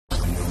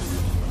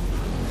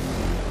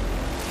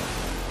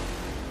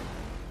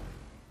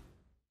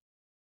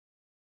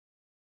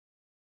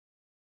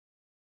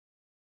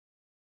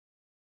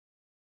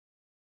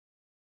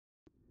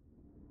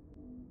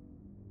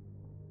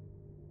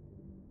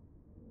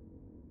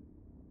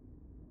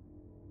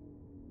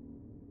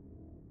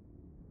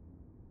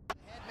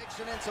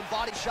mixing in some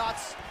body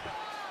shots.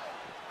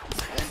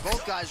 And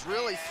both guys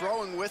really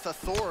throwing with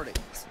authority.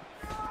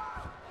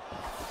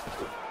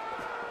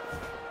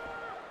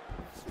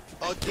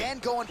 Again,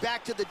 going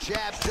back to the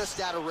jab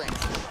just out of range.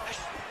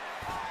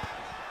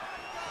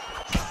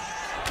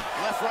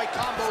 Left-right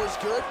combo is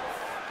good.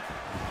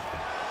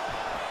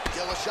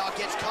 Dillashaw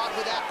gets caught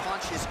with that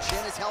punch. His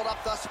chin is held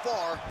up thus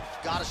far.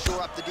 Got to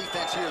shore up the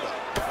defense here,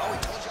 though. Oh, he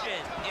told you.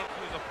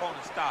 Into his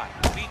opponent's thigh,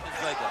 beating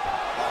his leg up.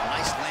 Oh,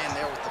 nice land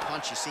there with the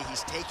punch. You see,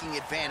 he's taking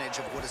advantage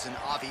of what is an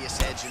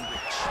obvious edge and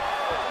reach.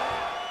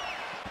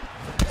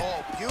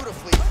 Oh,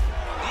 beautifully.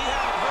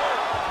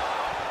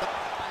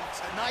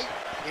 Tonight,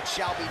 it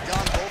shall be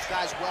done. Both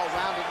guys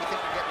well-rounded. You think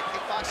we're getting a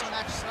kickboxing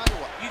match tonight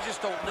or what? You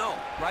just don't know,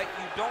 right?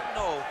 You don't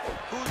know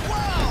who's...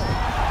 Wow!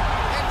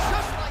 And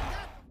just like that...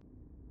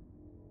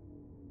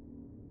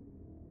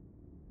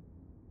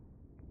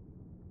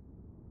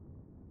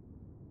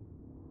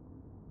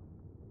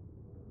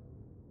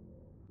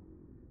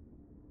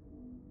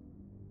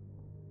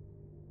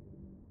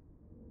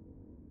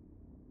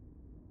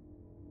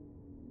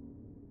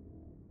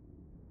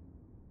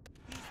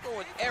 He's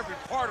throwing every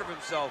part of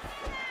himself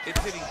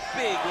into these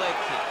big leg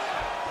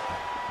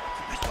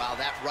kicks. Wow,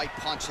 that right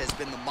punch has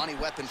been the money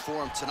weapon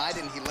for him tonight,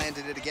 and he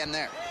landed it again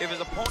there. If his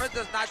opponent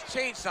does not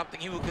change something,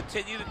 he will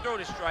continue to throw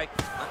the strike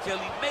until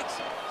he makes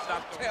it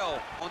stop tail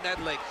on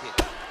that leg kick.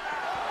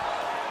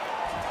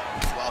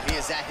 Well, he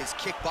is at his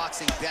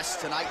kickboxing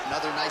best tonight.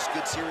 Another nice,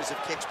 good series of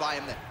kicks by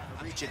him. That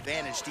reach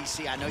advantage,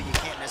 DC, I know you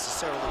can't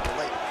necessarily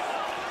relate.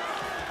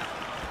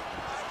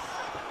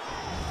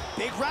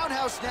 Big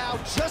roundhouse now,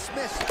 just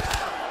missed.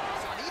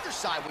 It's on either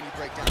side when you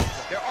break down the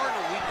floor. There are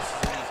no weaknesses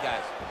in these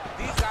guys.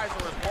 These guys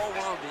are as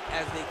well-rounded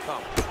as they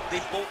come. They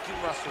both can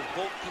wrestle,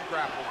 both can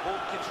grapple, both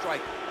can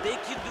strike. They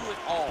can do it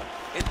all.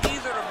 And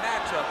these are the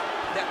matchups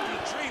that we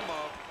dream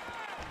of.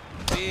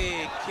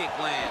 Big kick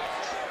lands.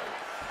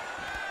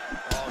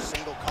 Oh,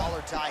 single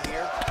collar tie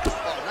here.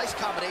 Oh, nice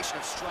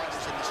combination of strikers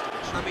in this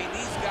division. I mean,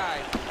 these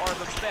guys are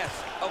the best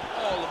of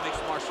all of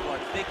mixed martial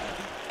arts. They can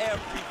do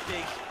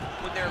everything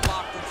when they're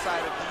locked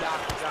inside of the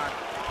octagon.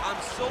 I'm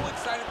so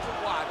excited to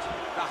watch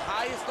the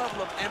highest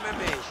level of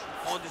MMA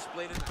on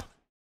display tonight.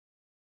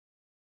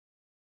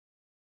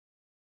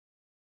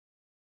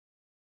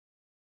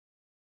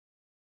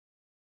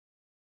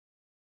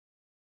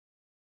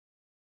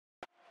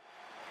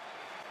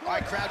 All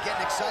right, crowd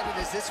getting excited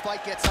as this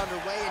fight gets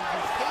underway, and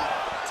you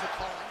hate to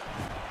call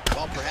it.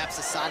 Well, perhaps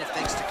a sign of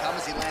things to come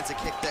as he lands a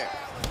kick there.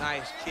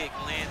 Nice kick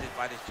landed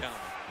by this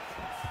gentleman.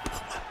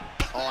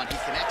 Oh, and he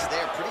connects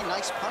there. Pretty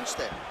nice punch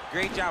there.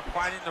 Great job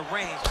finding the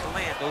range to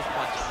land those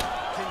punches.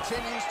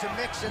 Continues to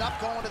mix it up,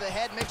 going to the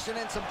head, mixing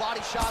in some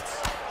body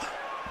shots.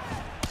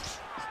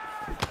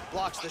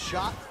 Blocks the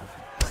shot.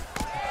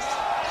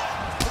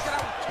 Look at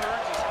how he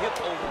turns his hip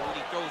over when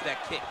he throws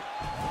that kick.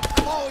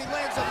 Oh, he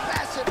lands a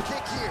massive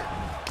kick here.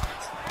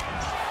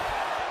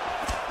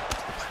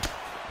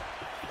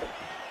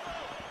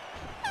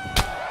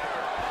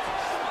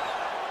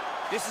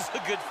 This is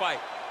a good fight.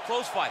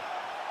 Close fight.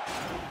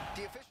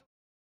 The official...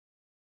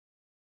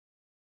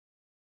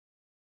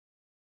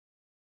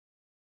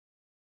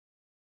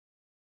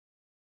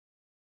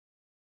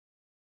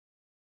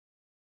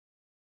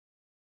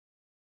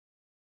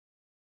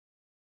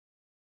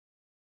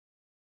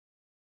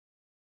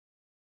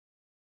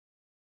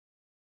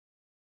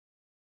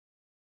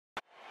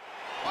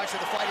 All right, so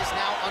the fight is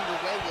now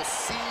underway. We'll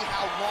see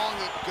how long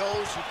it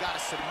goes. You've got a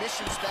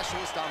submission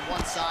specialist on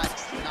one side,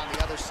 and on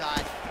the other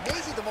side, maybe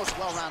the most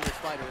well-rounded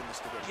fighter in this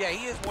division. Yeah,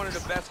 he is one of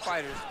the best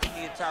fighters in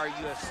the entire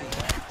UFC.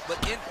 But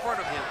in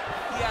front of him,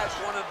 he has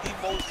one of the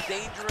most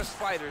dangerous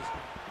fighters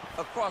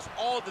across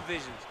all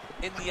divisions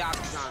in the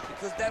octagon,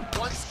 because that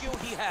one skill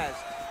he has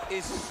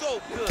is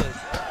so good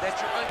that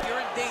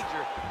you're in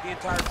danger the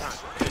entire time.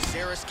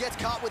 Caceres gets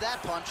caught with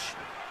that punch.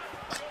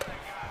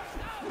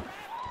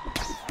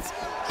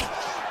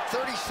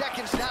 30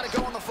 seconds now to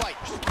go in the fight.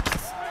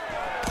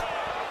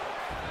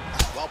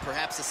 Well,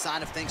 perhaps a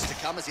sign of things to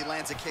come as he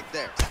lands a kick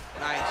there.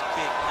 Nice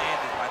kick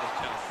landed by this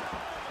gentleman.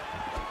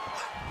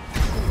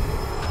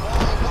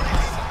 Oh, one of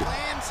his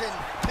lands, and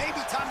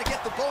maybe time to get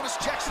the bonus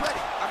checks ready.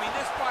 I mean,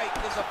 this fight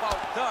is about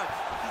done.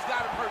 He's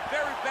got him hurt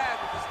very bad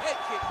with his head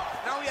kick.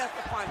 Now he has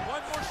to find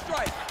one more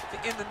strike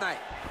to end the night.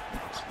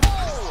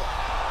 Oh!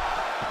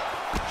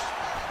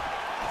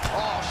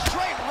 Oh,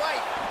 straight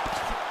right.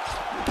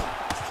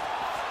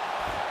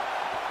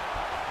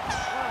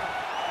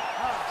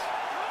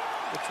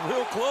 It's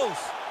real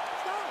close.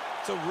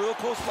 It's a real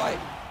close fight.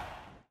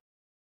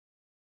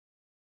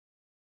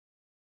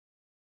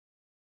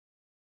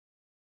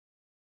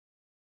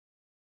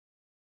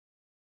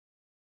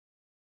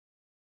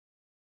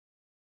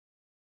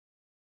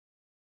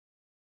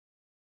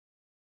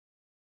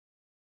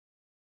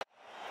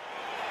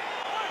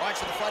 All right,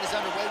 so the fight is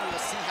underway. We will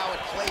see how it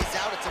plays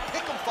out. It's a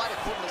pick'em fight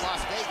according to Las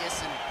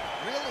Vegas, and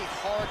Really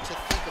hard to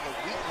think of a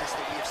weakness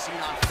that we have seen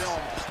on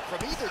film from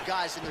either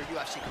guys in their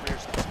UFC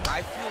careers.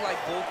 I feel like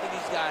both of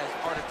these guys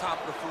are the top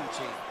of the food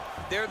chain.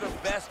 They're the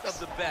best of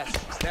the best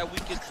that we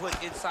can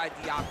put inside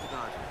the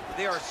octagon.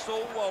 They are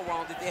so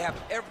well-rounded. They have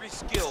every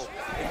skill,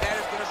 and that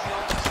is going to be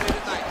on display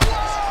tonight.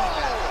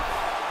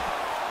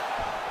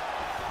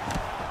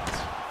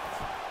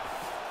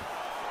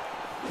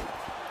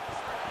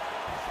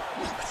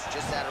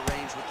 Just out of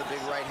range with the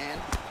big right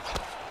hand.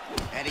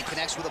 And he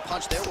connects with a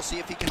punch there. We'll see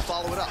if he can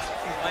follow it up.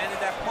 He's landed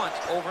that punch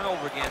over and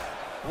over again.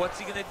 What's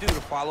he going to do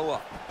to follow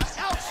up?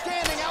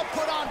 Outstanding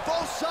output on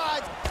both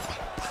sides.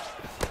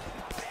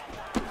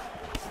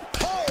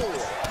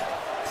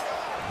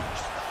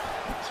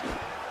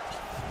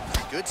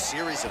 Good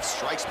series of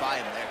strikes by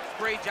him there.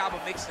 Great job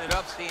of mixing it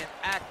up, staying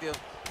active,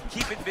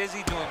 keeping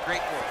busy, doing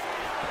great work.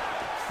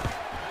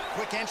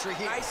 Quick entry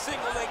here. Nice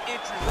single leg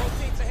entry.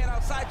 Rotates the head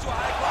outside to a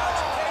high crotch.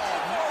 Takes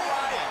it for a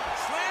ride.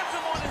 Slams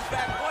him on his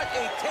back. What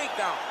a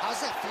takedown. How's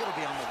that feel to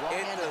be on the wrong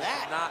end of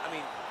that? I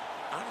mean,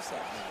 honestly.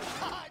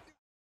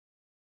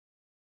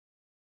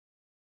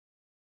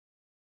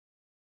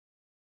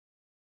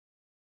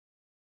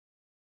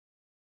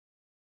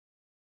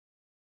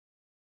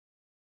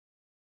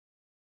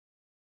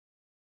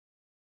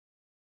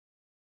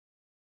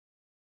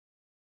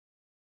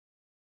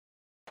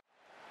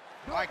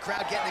 All right,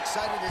 crowd getting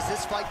excited as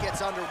this fight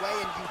gets underway,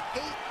 and you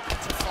hate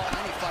to call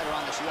any fighter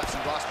on this UFC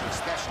roster a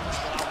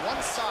specialist, but on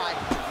one side,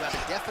 you have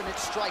a definite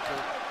striker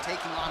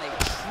taking on a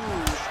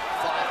true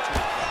 5'2".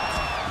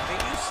 And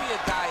you see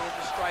a guy in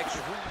the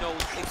striker who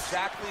knows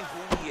exactly who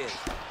he is.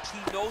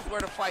 He knows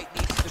where the fight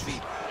needs to be.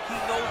 He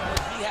knows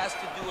what he has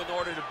to do in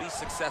order to be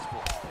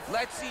successful.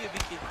 Let's see if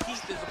he can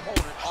keep his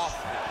opponent off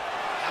of him.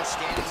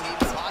 Outstanding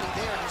native body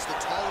there. He's the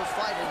taller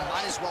fighter. He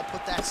might as well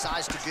put that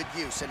size to good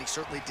use, and he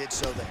certainly did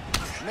so there.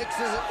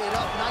 Mixes it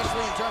up nicely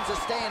in terms of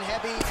staying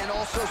heavy and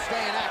also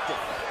staying active.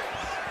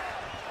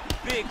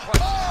 Big punch.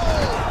 Oh!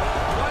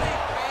 What a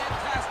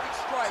fantastic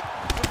strike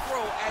to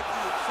throw at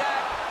the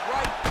exact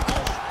right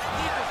moment.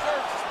 He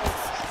deserves this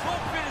move.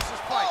 Don't finish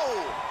this fight.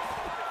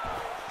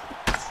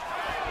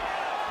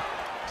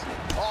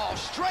 Oh,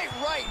 straight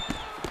right.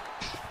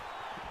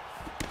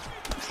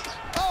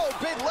 Oh,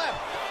 big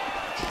left.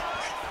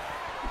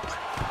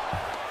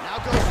 Now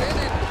goes in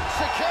and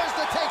secures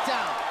the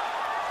takedown.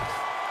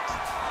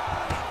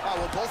 Oh,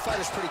 well, both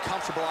fighters pretty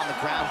comfortable on the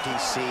ground,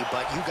 DC,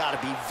 but you got to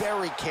be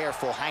very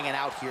careful hanging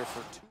out here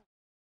for two.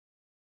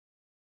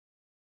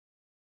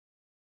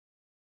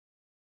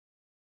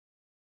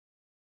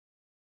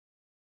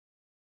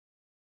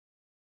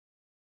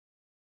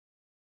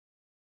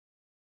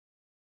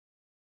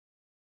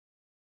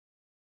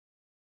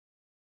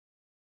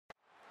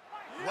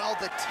 Well,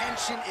 the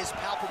tension is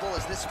palpable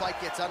as this fight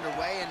gets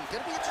underway, and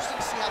it'll be interesting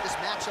to see how this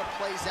matchup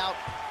plays out.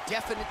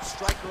 Definite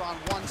striker on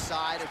one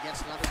side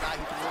against another guy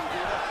who can really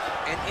do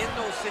it. And in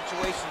those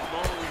situations,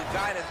 normally the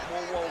guy that's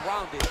more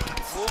well-rounded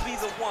will be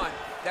the one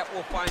that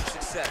will find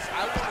success.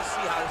 I want to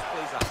see how this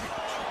plays out.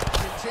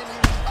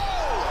 Continue.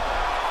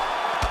 Oh!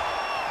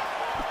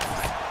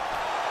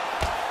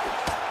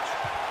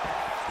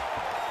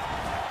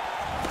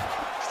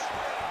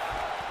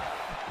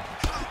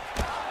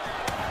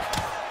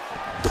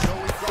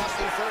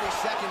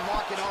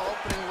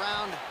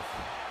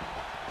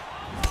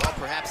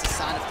 Perhaps a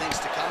sign of things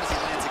to come as he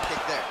lands a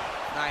kick there.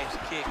 Nice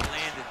kick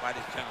landed by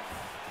this gentleman.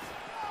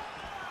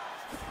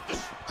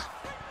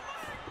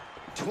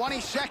 20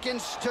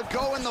 seconds to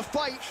go in the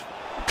fight.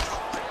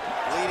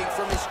 Bleeding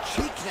from his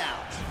cheek now.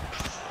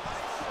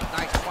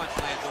 Nice punch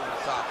lands over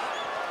the top.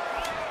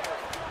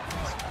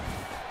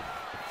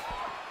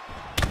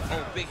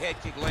 Oh, big head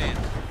kick lands.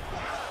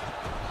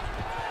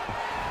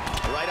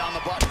 Right on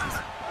the button.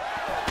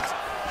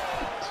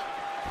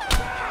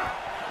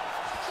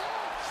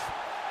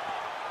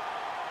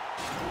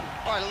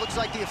 All right, it looks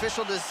like the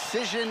official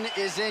decision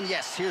is in.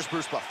 Yes, here's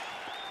Bruce Buff.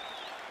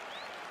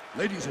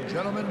 Ladies and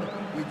gentlemen,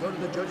 we go to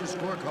the judges'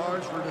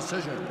 scorecards for a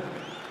decision.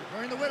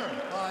 Declaring the winner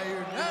by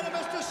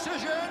unanimous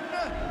decision,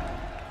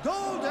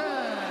 Golden.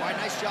 All right,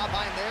 nice job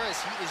by him there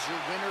as he is your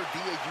winner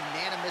via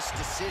unanimous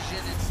decision.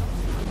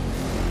 And